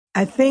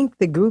I think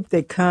the group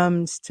that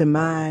comes to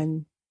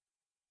mind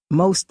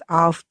most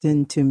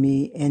often to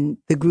me, and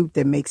the group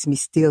that makes me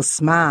still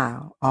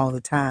smile all the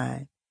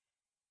time,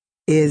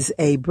 is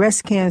a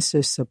breast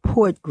cancer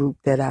support group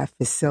that I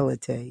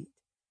facilitate.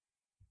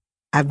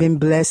 I've been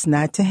blessed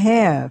not to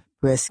have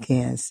breast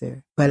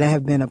cancer, but I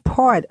have been a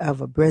part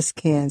of a breast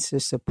cancer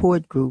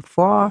support group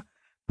for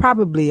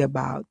probably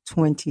about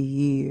 20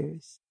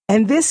 years.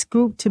 And this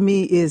group to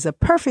me is a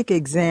perfect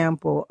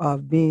example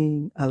of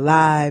being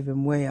alive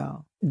and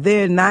well.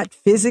 They're not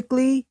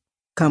physically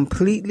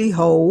completely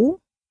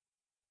whole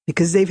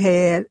because they've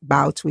had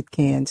bouts with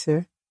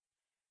cancer,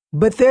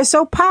 but they're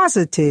so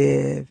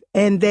positive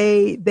and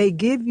they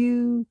give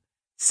you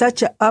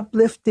such an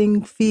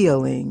uplifting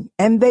feeling,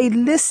 and they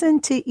listen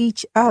to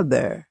each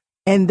other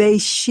and they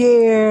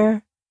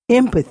share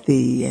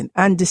empathy and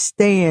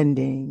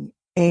understanding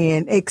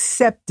and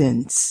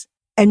acceptance.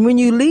 And when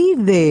you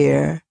leave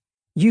there,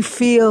 you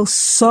feel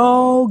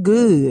so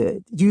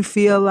good. You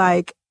feel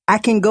like I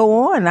can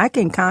go on, I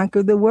can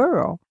conquer the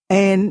world,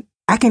 and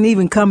I can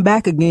even come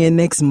back again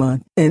next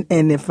month. And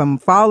if I'm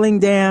falling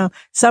down,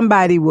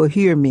 somebody will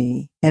hear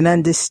me and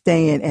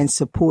understand and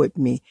support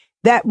me.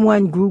 That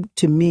one group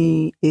to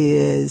me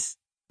is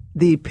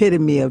the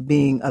epitome of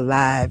being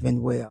alive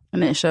and well.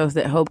 And it shows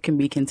that hope can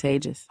be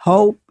contagious.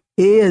 Hope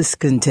is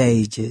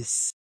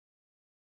contagious.